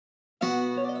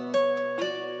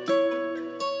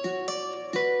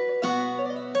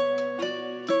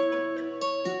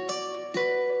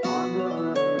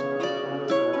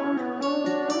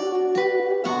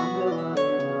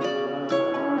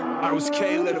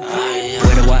RSK, let it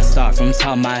Where do I start? From the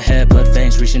top of my head, blood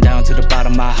veins reaching down to the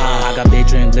bottom of my heart. I got big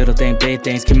dreams, little thing, big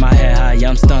things, keep my head high, yeah,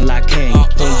 I'm stunned like king.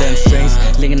 Pull them strings,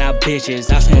 licking out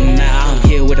bitches, I swim now, I'm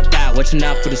here with a bat, watching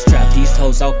out for the strap, these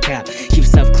hoes all cap. Keep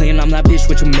yourself clean, I'm that bitch,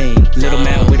 what you mean? Little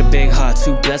man with a big heart,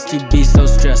 too blessed to be so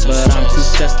stressed, but I'm too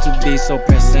stressed to be so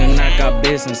pressing, I got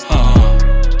business,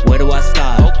 Where do I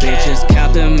start? Bitches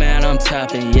cappin, man, I'm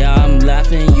tappin. Yeah, I'm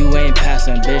laughin, you ain't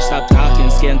passin. Bitch, stop talking,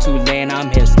 it's getting too late, I'm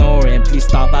here snoring. Please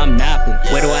stop, I'm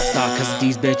nappin. Where do I start? Cause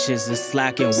these bitches is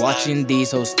slacking. Watching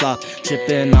these hoes flop,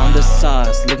 trippin' on the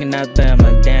sauce. Looking at them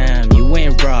like, damn, you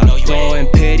ain't rock. Throwing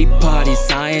pity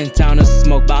parties, I ain't down to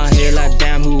smoke. But I'm here like,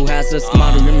 damn, who has us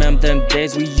model? Remember them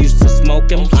days we used to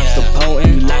smoke 'em? I'm so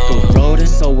potent, like a rodent,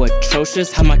 so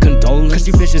atrocious. Have my condolence, cause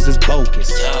you bitches is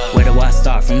bogus. Where do I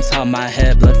start? From the top of my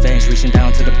head, blood veins reaching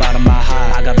down to the bottom of my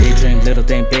heart. I got big dreams, little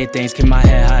thing, big things, keep my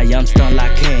head high, yeah, I'm stunned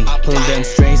like king. Pulling them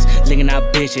strings, licking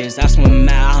out bitches, I swim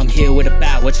out, I'm here with a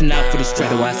bat, watching out for the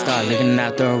strap. Where do I start? Looking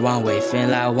out the wrong way,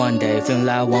 feeling like one day, feeling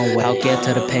like one way. I'll get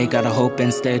to the pay, gotta hope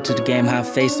and stay to the game,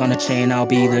 have face on the chain, I'll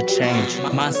be the change.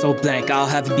 Mind so blank, I'll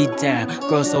have it be damn.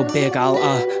 Grow so big, I'll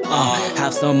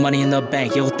have some money in the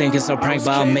bank. You'll think it's a prank,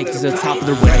 but I'll make it to the top of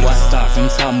the rank. Where do I start? From the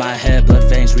top of my head, blood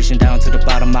veins reaching down to the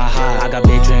bottom of my heart. I got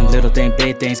big dreams, little thing,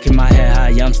 big things, keep my head high,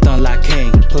 yeah, I'm stunned like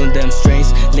king. Pulling them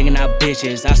strings, licking out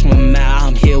bitches, I swim out,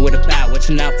 I'm here with a bat,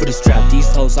 watching out for the strap, these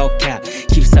hoes all cap.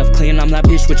 Keep yourself clean, I'm that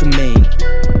bitch, what you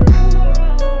mean?